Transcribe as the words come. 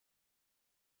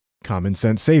Common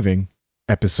Sense Saving,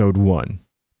 Episode 1.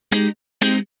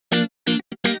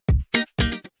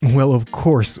 Well, of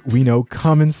course, we know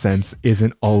common sense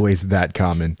isn't always that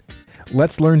common.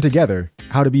 Let's learn together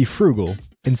how to be frugal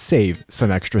and save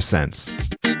some extra cents.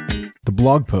 The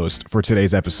blog post for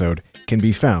today's episode can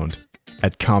be found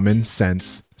at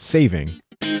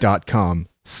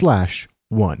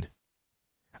commoncentssaving.com/1.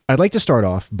 I'd like to start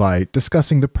off by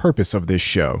discussing the purpose of this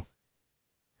show.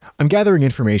 I'm gathering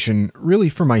information really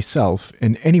for myself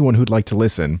and anyone who'd like to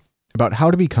listen about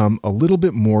how to become a little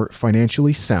bit more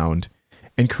financially sound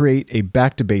and create a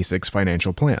back-to-basics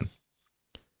financial plan,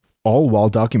 all while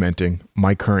documenting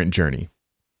my current journey.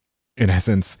 In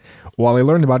essence, while I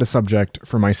learn about a subject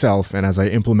for myself and as I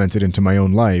implement it into my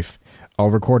own life, I'll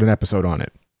record an episode on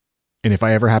it. And if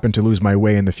I ever happen to lose my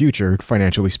way in the future,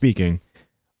 financially speaking,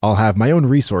 I'll have my own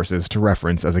resources to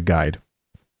reference as a guide.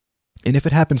 And if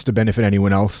it happens to benefit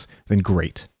anyone else, then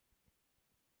great.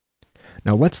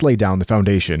 Now let's lay down the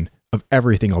foundation of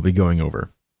everything I'll be going over.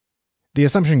 The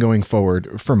assumption going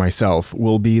forward for myself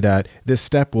will be that this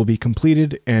step will be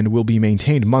completed and will be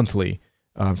maintained monthly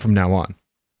from now on.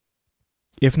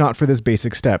 If not for this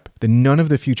basic step, then none of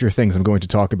the future things I'm going to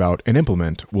talk about and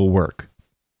implement will work.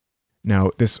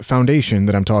 Now, this foundation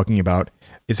that I'm talking about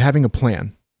is having a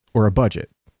plan or a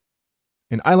budget.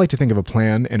 And I like to think of a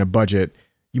plan and a budget.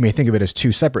 You may think of it as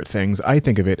two separate things. I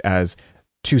think of it as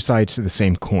two sides to the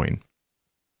same coin.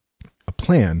 A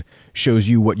plan shows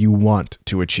you what you want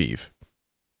to achieve,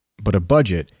 but a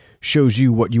budget shows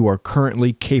you what you are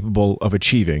currently capable of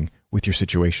achieving with your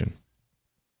situation.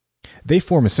 They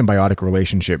form a symbiotic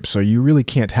relationship, so you really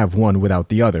can't have one without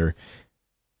the other.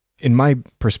 In my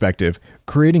perspective,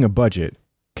 creating a budget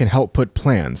can help put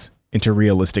plans into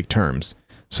realistic terms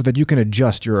so that you can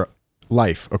adjust your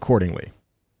life accordingly.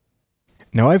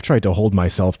 Now, I've tried to hold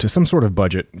myself to some sort of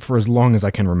budget for as long as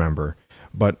I can remember,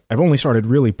 but I've only started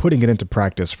really putting it into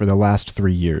practice for the last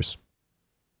 3 years.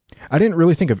 I didn't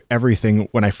really think of everything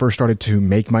when I first started to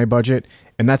make my budget,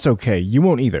 and that's okay, you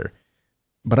won't either.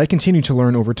 But I continue to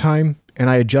learn over time, and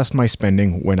I adjust my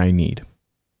spending when I need.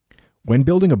 When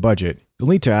building a budget, you'll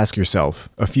need to ask yourself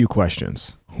a few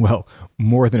questions. Well,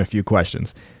 more than a few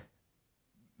questions.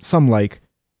 Some like,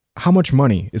 how much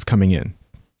money is coming in?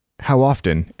 How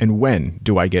often and when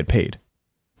do I get paid?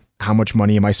 How much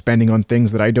money am I spending on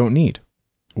things that I don't need?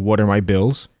 What are my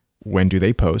bills? When do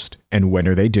they post? And when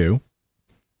are they due?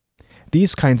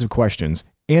 These kinds of questions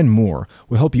and more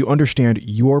will help you understand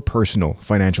your personal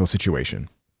financial situation.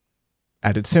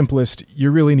 At its simplest,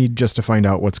 you really need just to find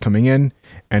out what's coming in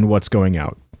and what's going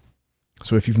out.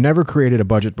 So if you've never created a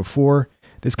budget before,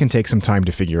 this can take some time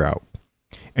to figure out.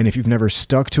 And if you've never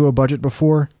stuck to a budget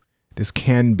before, this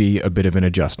can be a bit of an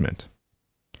adjustment.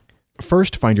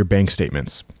 First, find your bank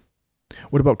statements.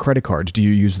 What about credit cards? Do you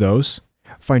use those?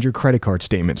 Find your credit card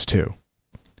statements too.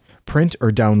 Print or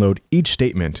download each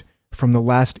statement from the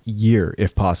last year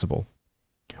if possible.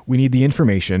 We need the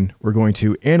information we're going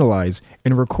to analyze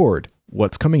and record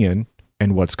what's coming in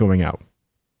and what's going out.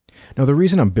 Now, the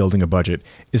reason I'm building a budget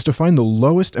is to find the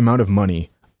lowest amount of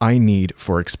money I need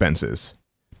for expenses,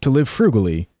 to live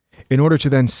frugally in order to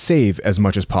then save as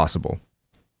much as possible.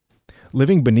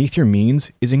 Living beneath your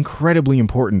means is incredibly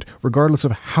important regardless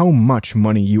of how much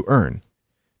money you earn,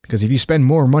 because if you spend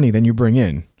more money than you bring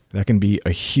in, that can be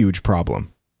a huge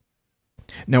problem.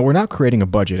 Now, we're not creating a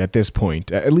budget at this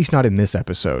point, at least not in this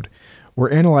episode.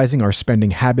 We're analyzing our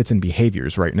spending habits and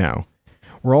behaviors right now.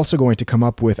 We're also going to come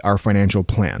up with our financial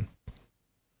plan.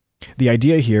 The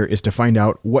idea here is to find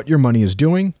out what your money is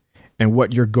doing and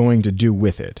what you're going to do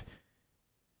with it.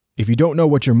 If you don't know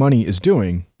what your money is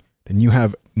doing, then you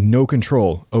have no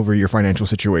control over your financial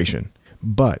situation.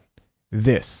 But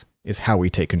this is how we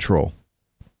take control.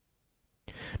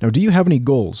 Now, do you have any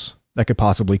goals that could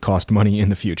possibly cost money in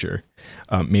the future?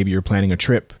 Maybe you're planning a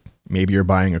trip, maybe you're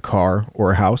buying a car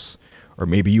or a house, or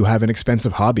maybe you have an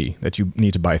expensive hobby that you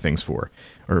need to buy things for,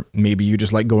 or maybe you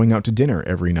just like going out to dinner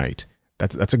every night.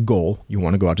 That's a goal. You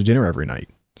want to go out to dinner every night.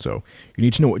 So you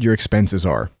need to know what your expenses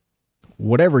are.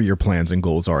 Whatever your plans and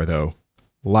goals are, though,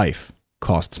 life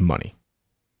costs money.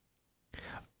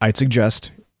 I'd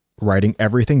suggest writing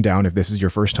everything down if this is your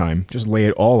first time. Just lay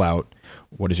it all out.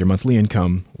 What is your monthly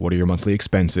income? What are your monthly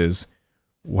expenses?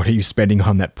 What are you spending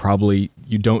on that probably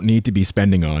you don't need to be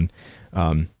spending on?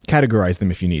 Categorize them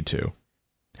if you need to.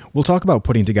 We'll talk about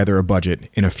putting together a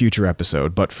budget in a future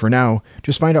episode, but for now,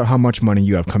 just find out how much money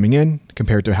you have coming in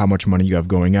compared to how much money you have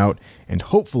going out, and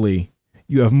hopefully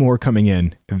you have more coming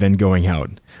in than going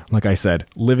out. Like I said,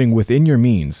 living within your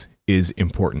means is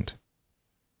important.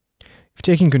 If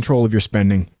taking control of your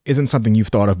spending isn't something you've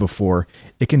thought of before,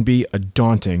 it can be a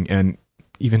daunting and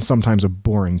even sometimes a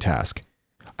boring task.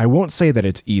 I won't say that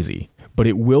it's easy, but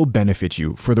it will benefit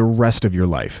you for the rest of your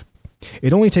life.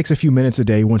 It only takes a few minutes a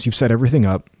day once you've set everything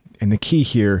up, and the key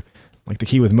here, like the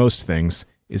key with most things,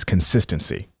 is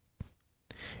consistency.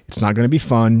 It's not going to be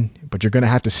fun, but you're going to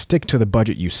have to stick to the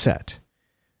budget you set.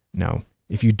 Now,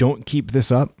 if you don't keep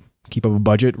up a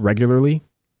budget regularly,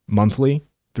 monthly,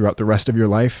 throughout the rest of your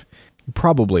life, you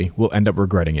probably will end up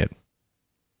regretting it.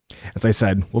 As I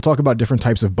said, we'll talk about different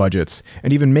types of budgets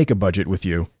and even make a budget with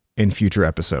you in future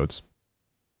episodes.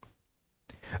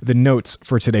 The notes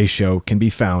for today's show can be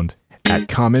found at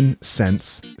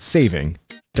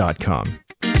commoncentssaving.com.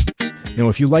 Now,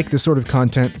 if you like this sort of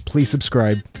content, please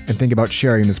subscribe and think about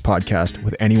sharing this podcast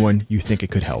with anyone you think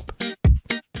it could help.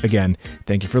 Again,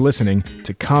 thank you for listening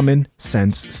to Common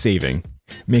Sense Saving,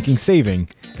 making saving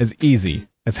as easy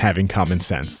as having common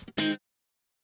sense.